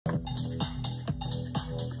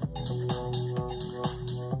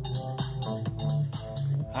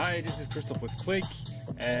Hi, this is Christoph with Qlik,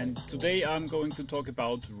 and today I'm going to talk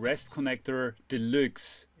about REST Connector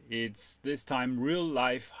Deluxe. It's this time real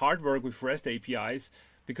life hard work with REST APIs,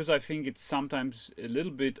 because I think it's sometimes a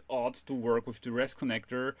little bit odd to work with the REST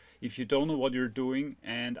connector if you don't know what you're doing,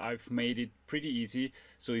 and I've made it pretty easy.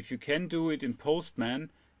 So if you can do it in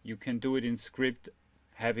Postman, you can do it in script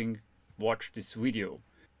having watched this video.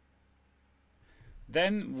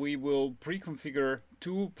 Then we will pre-configure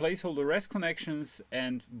two placeholder REST connections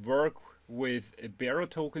and work with a bearer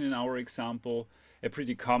token in our example, a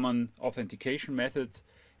pretty common authentication method.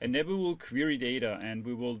 And then we will query data and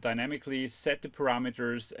we will dynamically set the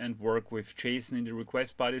parameters and work with JSON in the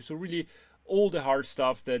request body. So really all the hard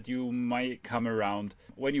stuff that you might come around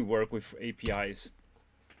when you work with APIs.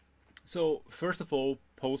 So first of all,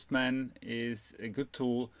 Postman is a good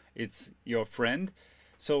tool. It's your friend.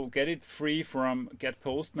 So get it free from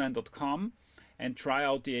getpostman.com and try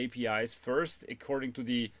out the APIs first according to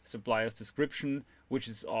the supplier's description, which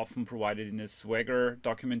is often provided in a Swagger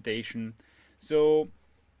documentation. So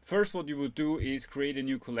first what you would do is create a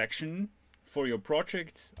new collection for your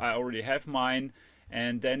project. I already have mine,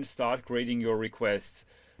 and then start creating your requests.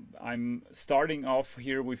 I'm starting off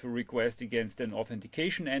here with a request against an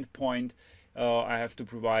authentication endpoint. I have to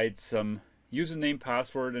provide some username,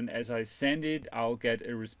 password, and as I send it, I'll get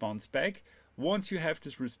a response back. Once you have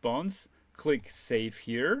this response, click Save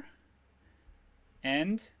here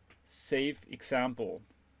and Save Example.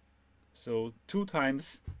 So 2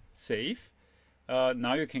 times save.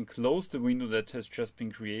 Now you can close the window that has just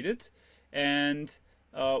been created. And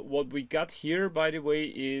what we got here, by the way,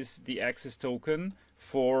 is the access token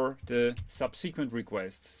for the subsequent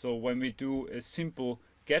requests. So when we do a simple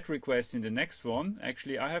GET request in the next one,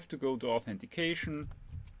 actually I have to go to authentication,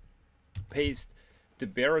 paste the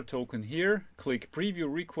bearer token here, click preview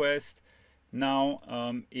request. Now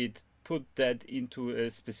it put that into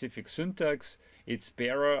a specific syntax. It's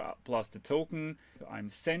bearer plus the token. I'm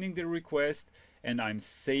sending the request and I'm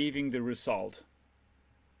saving the result.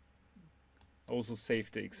 Also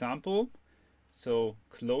save the example. So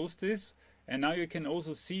close this, and now you can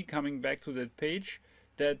also see, coming back to that page,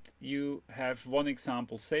 that you have one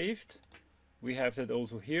example saved. We have that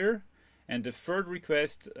also here. And the third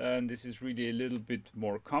request, and this is really a little bit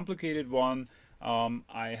more complicated one,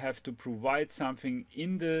 I have to provide something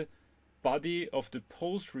in the body of the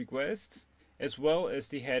post request as well as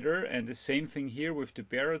the header, and the same thing here with the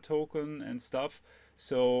bearer token and stuff.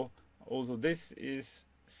 So also this is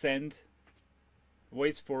sent,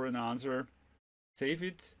 waits for an answer, save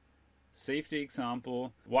it, save the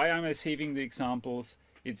example. Why am I saving the examples?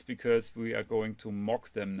 It's because we are going to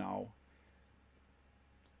mock them now.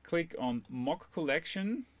 Click on mock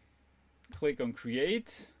collection, click on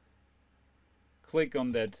create, click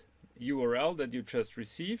on that URL that you just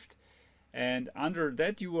received, and under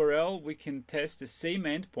that URL we can test the same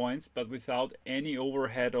endpoints but without any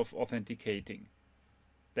overhead of authenticating.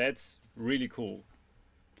 That's really cool.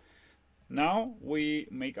 Now we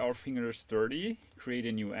make our fingers dirty, create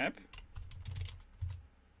a new app.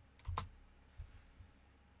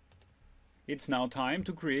 It's now time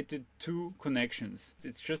to create the 2 connections.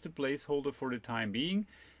 It's just a placeholder for the time being,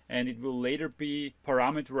 and it will later be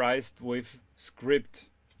parameterized with script.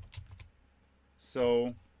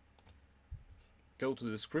 So go to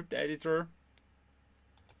the script editor,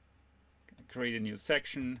 create a new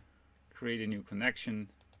section, create a new connection.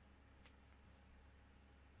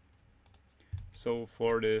 So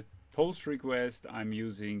for the post request, I'm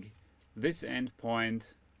using this endpoint.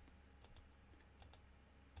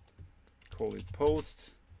 Call it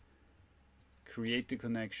post, create the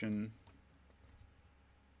connection,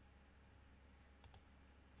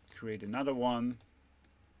 create another one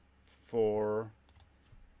for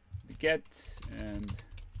the get, and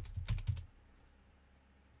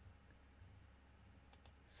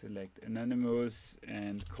select anonymous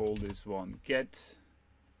and call this one get,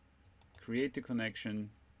 create the connection.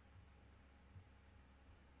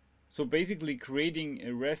 So basically creating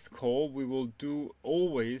a REST call we will do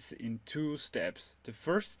always in 2 steps. The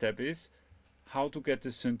first step is how to get the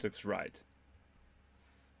syntax right.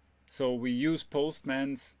 So we use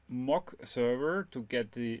Postman's mock server to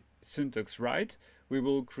get the syntax right. We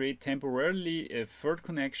will create temporarily a third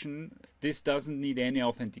connection. This doesn't need any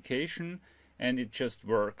authentication and it just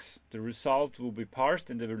works. The result will be parsed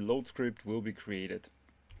and the load script will be created.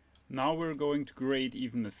 Now we're going to create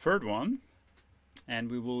even a third one.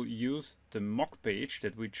 And we will use the mock page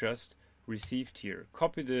that we just received here.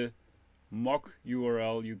 Copy the mock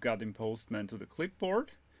URL you got in Postman to the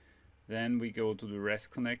clipboard. Then we go to the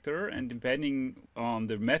REST connector, and depending on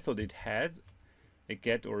the method it had, a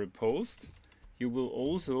get or a post, you will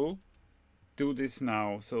also do this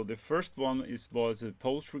now. So the first one was a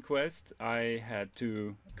post request. I had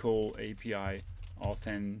to call API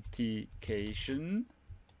authentication.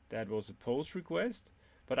 That was a post request,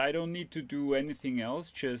 but I don't need to do anything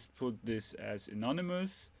else. Just put this as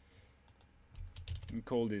anonymous and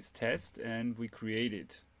call this test, and we create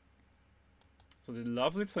it. So the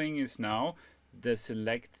lovely thing is now the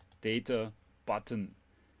select data button.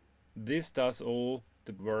 This does all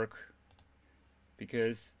the work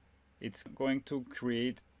because it's going to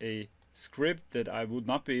create a script that I would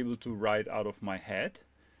not be able to write out of my head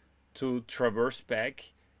to traverse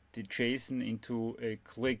back the JSON into a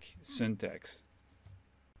Qlik syntax.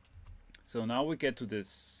 So now we get to the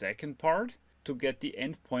second part to get the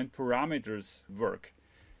endpoint parameters work.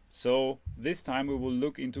 So this time we will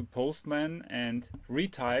look into Postman and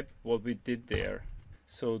retype what we did there.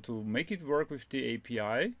 So to make it work with the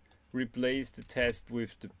API, replace the test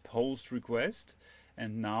with the post request,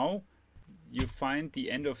 and now you find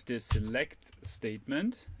the end of the select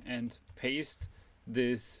statement and paste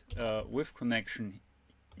this with connection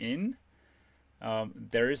in.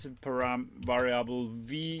 There is a variable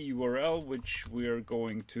v_url which we are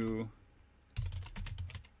going to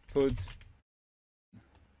put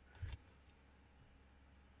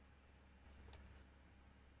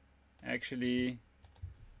actually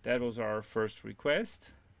that was our first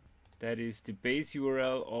request. That is the base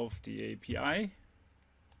URL of the API.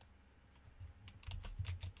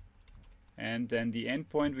 And then the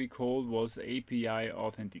endpoint we called was API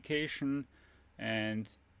authentication, and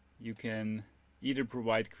you can either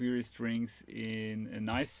provide query strings in a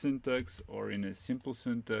nice syntax or in a simple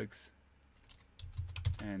syntax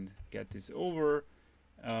and get this over.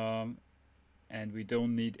 And we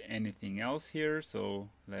don't need anything else here, so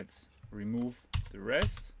let's remove the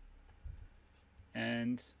rest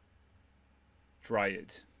and try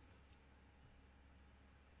it.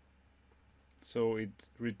 So it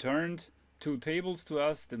returned two tables to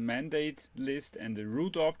us, the mandate list and the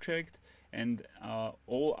root object, and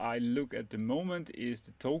all I look at the moment is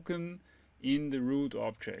the token in the root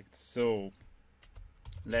object. So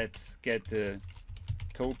let's get the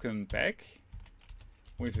token back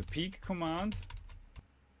with a peek command.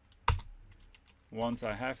 Once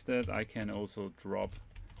I have that, I can also drop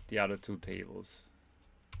the other two tables.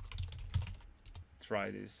 Try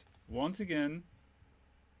this once again.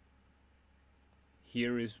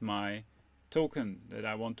 Here is my token that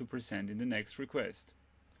I want to present in the next request.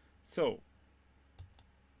 So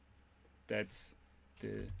that's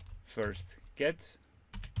the first get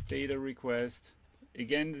data request.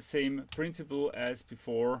 Again, the same principle as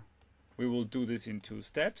before. We will do this in two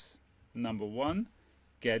steps. Number one,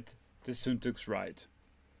 get the syntax right.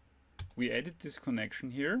 We added this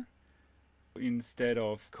connection here. Instead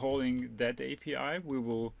of calling that API, we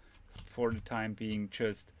will, for the time being,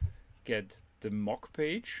 just get the mock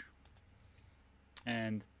page,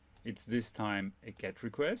 and it's this time a get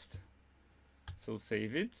request. So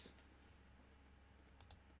save it.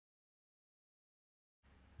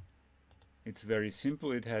 It's very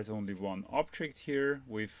simple. It has only one object here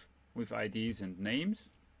with IDs and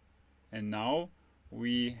names, and now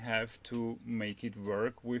we have to make it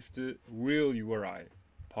work with the real URI.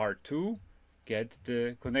 Part 2, get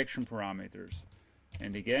the connection parameters,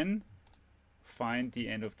 and again find the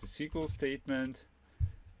end of the SQL statement,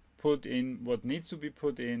 put in what needs to be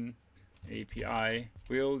put in, API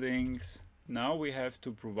buildings. Now we have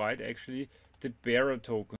to provide actually the bearer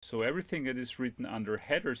token. So everything that is written under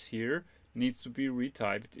headers here needs to be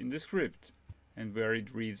retyped in the script. And where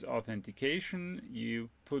it reads authentication, you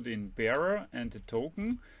put in bearer and the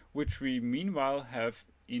token, which we meanwhile have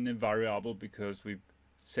in a variable because we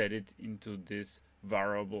set it into this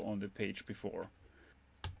variable on the page before.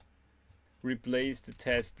 Replace the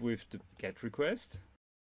test with the get request.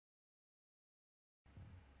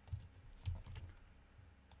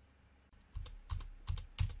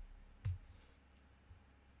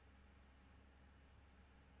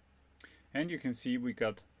 And you can see we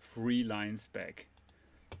got 3 lines back.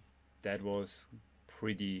 That was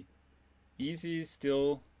pretty easy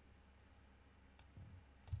still.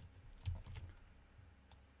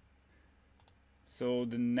 So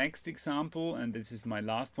the next example, and this is my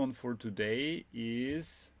last one for today,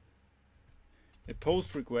 is a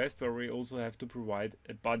post request where we also have to provide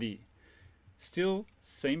a body. Still,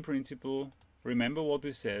 same principle. Remember what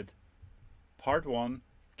we said. Part 1,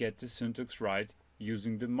 get the syntax right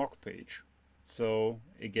using the mock page. So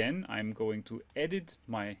again, I'm going to edit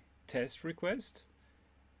my test request.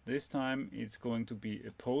 This time it's going to be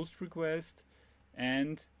a post request,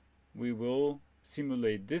 and we will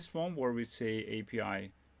simulate this one where we say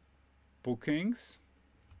API bookings,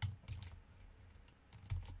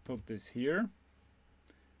 put this here,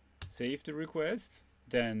 save the request,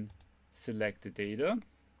 then select the data.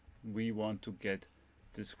 We want to get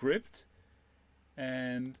the script,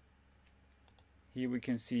 and here we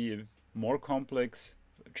can see a more complex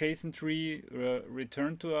JSON tree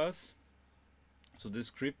returned to us. So the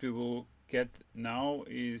script we will get now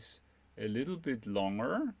is a little bit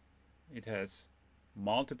longer. It has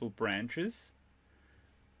multiple branches.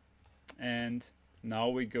 And now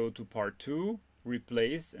we go to part 2,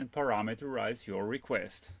 replace and parameterize your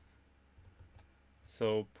request.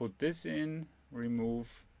 So put this in,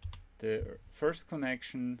 remove the first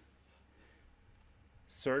connection,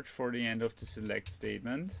 search for the end of the select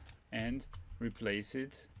statement, and replace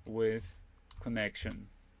it with connection.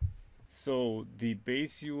 So the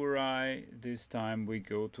base URI, this time we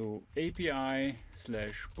go to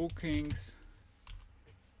API/bookings.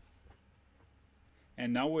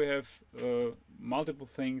 And now we have multiple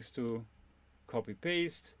things to copy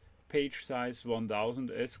paste. Page size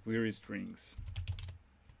 1000 as query strings.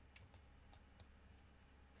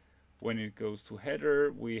 When it goes to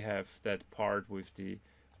header, we have that part with the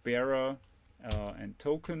bearer and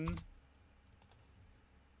token.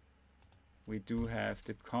 We do have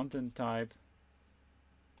the content type.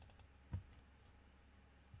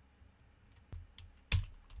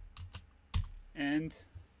 And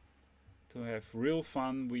to have real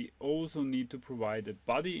fun, we also need to provide a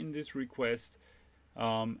body in this request,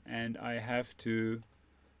 and I have to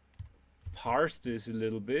parse this a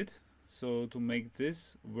little bit. So to make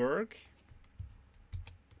this work,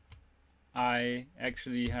 I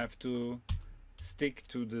actually have to stick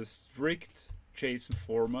to the strict JSON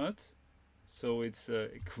format. So it's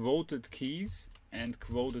quoted keys and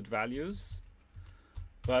quoted values.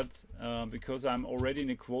 But because I'm already in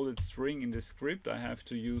a quoted string in the script, I have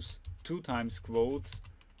to use 2 times quotes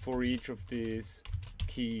for each of these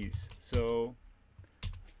keys. So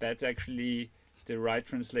that's actually the right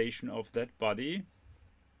translation of that body.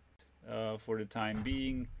 For the time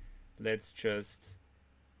being, let's just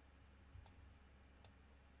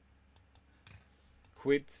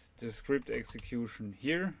quit the script execution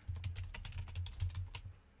here,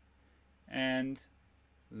 and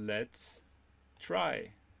let's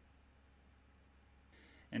try.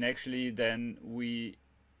 And actually then we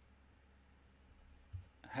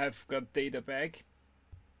have got data back.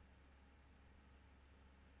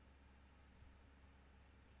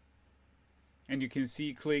 And you can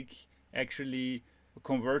see Qlik actually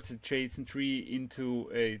converts a JSON tree into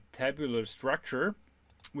a tabular structure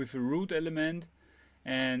with a root element.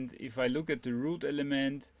 And if I look at the root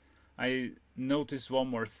element, I notice one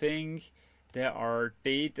more thing. There are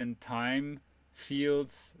date and time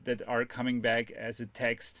fields that are coming back as a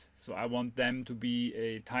text. So I want them to be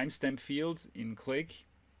a timestamp field in Qlik.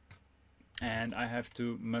 And I have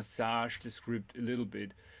to massage the script a little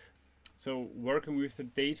bit. So working with the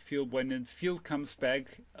date field, when the field comes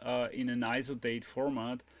back in an ISO date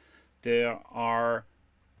format, there are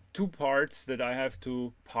 2 parts that I have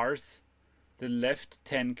to parse. The left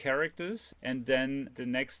 10 characters and then the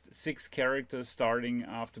next 6 characters starting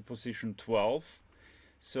after position 12.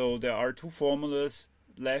 So there are 2 formulas,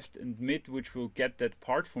 left and mid, which will get that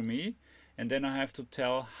part for me. And then I have to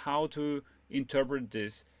tell how to interpret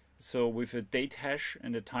this. So with a date hash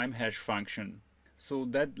and a time hash function. So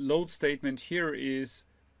that load statement here is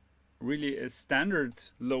really a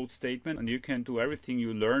standard load statement, and you can do everything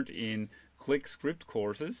you learned in Qlik script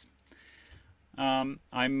courses.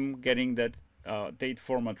 I'm getting that date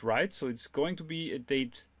format right, so it's going to be a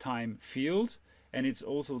date time field, and it's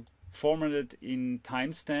also formatted in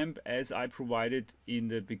timestamp as I provided in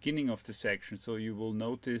the beginning of the section. So you will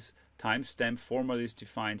notice timestamp format is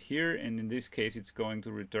defined here, and in this case it's going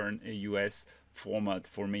to return a US format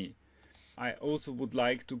for me. I also would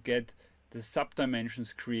like to get the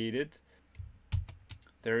subdimensions created.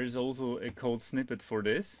 There is also a code snippet for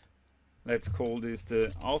this. Let's call this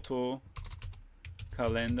the auto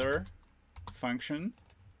calendar function,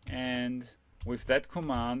 and with that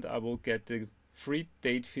command I will get the free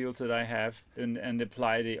date field that I have and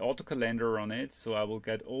apply the auto calendar on it. So I will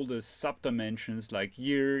get all the subdimensions like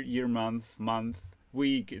year, year, month,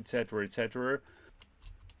 week, etc., etc.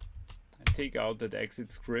 Take out that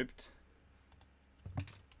exit script.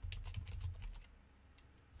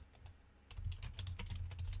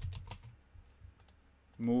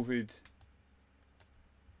 Move it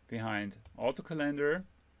behind auto calendar,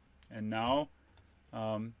 and now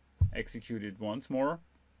execute it once more.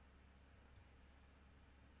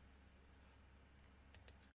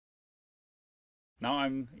 Now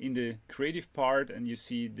I'm in the creative part, and you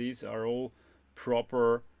see these are all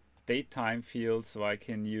proper date time fields, so I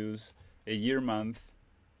can use a year, month,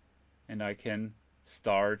 and I can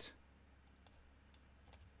start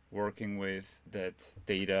working with that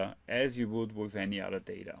data as you would with any other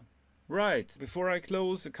data. Right, before I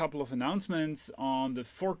close, a couple of announcements. On the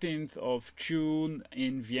 14th of June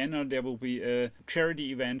in Vienna there will be a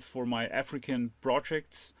charity event for my African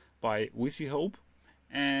projects by WisiHope,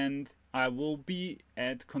 and I will be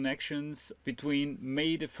at Connections between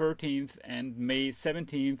May the 13th and May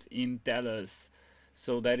 17th in Dallas.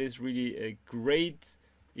 So that is really a great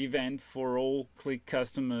event for all Qlik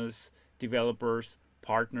customers, developers,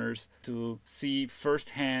 partners to see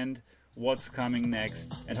firsthand what's coming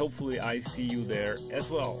next, and hopefully I see you there as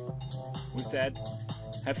well. With that,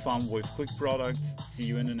 have fun with Qlik products. See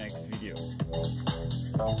you in the next video.